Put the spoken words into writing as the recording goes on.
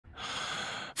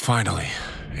Finally,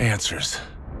 answers.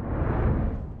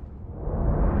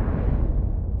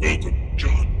 Welcome,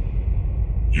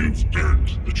 John. You've learned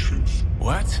the truth.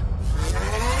 What?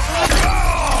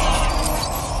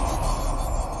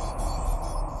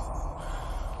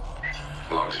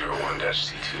 Log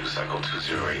 01-C2, cycle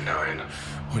 2089.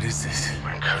 What is this?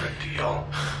 My current deal.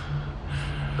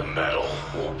 The metal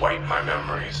will wipe my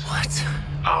memories. What?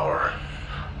 Our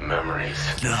memories.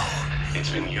 No. It's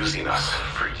been using us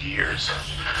for years,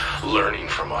 learning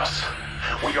from us.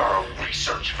 We are a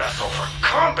research vessel for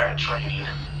combat training.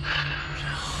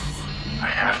 I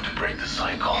have to break the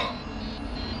cycle.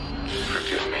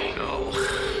 Forgive me. No.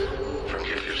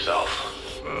 Forgive yourself.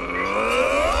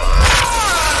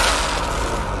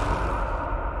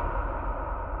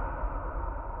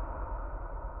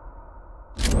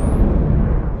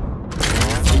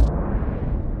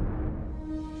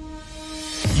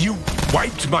 You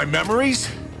wiped my memories?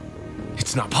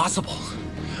 It's not possible.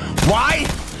 Why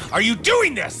are you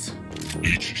doing this?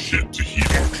 Each ship to heat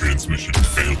our transmission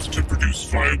failed to produce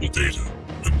viable data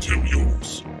until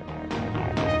yours.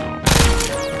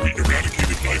 We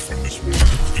eradicated life on this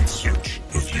world in search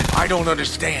of you. I don't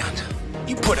understand.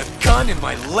 You put a gun in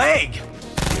my leg!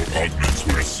 Your augments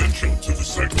were essential to the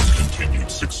cycle's continued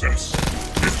success.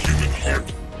 Your human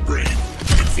heart, brain,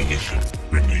 and volition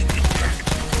remain intact.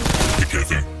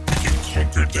 Together, we can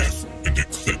conquer death and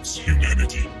eclipse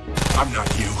humanity. I'm not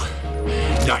you.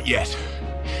 Not yet.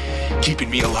 Keeping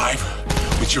me alive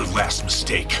was your last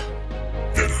mistake.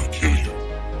 Then I'll kill you.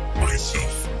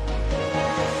 Myself.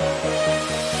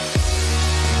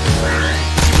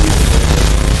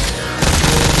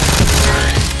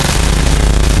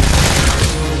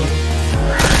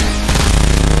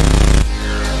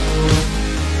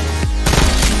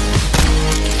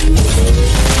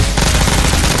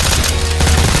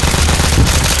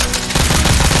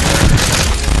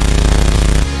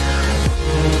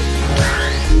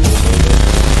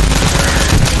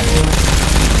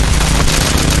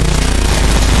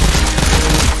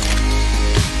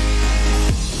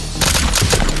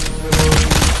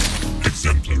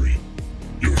 Exemplary.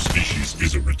 Your species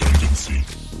is a redundancy.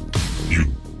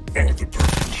 You are the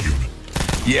perfect human.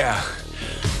 Yeah,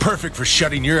 perfect for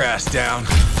shutting your ass down.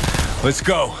 Let's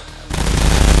go.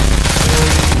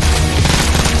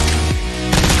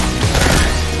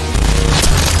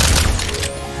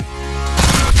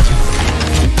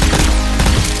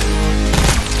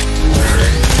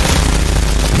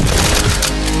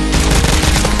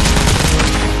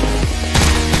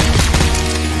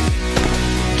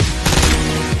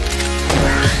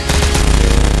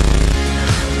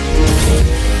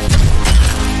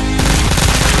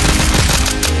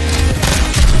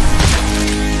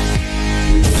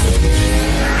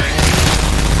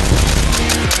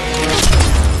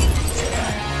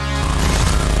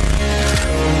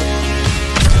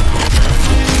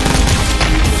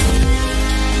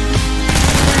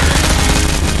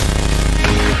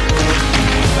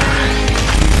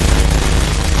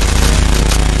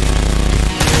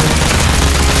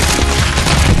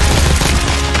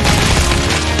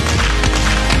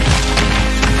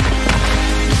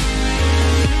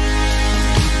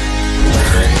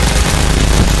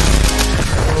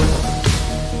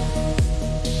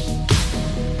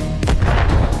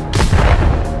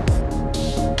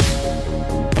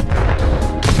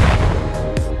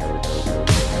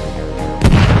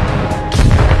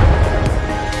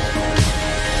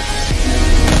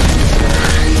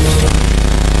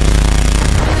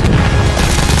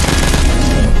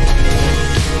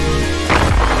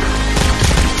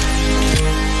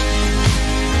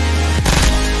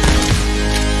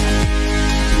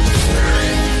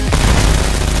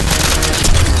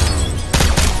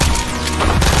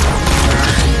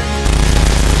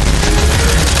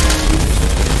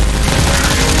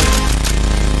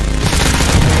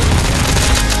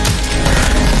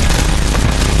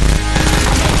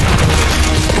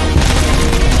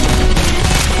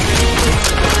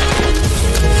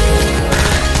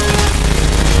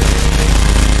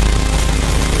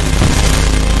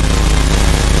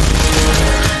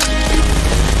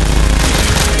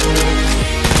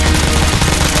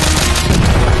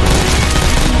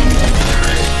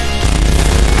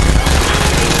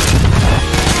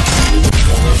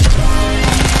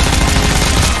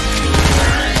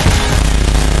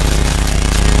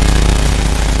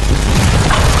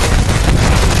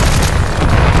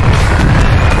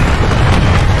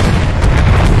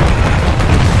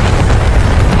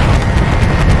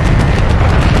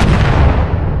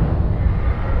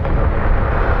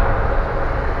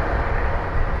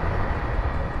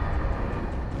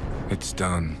 It's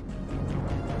done.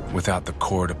 Without the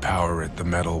core to power it, the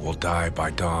metal will die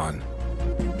by dawn.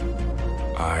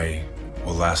 I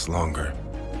will last longer.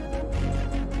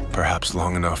 Perhaps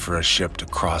long enough for a ship to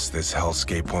cross this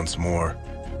hellscape once more.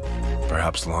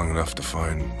 Perhaps long enough to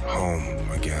find home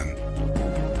again.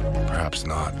 Perhaps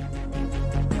not.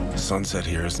 The sunset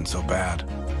here isn't so bad.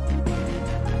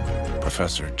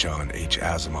 Professor John H.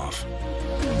 Asimov,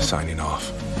 signing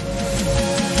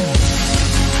off.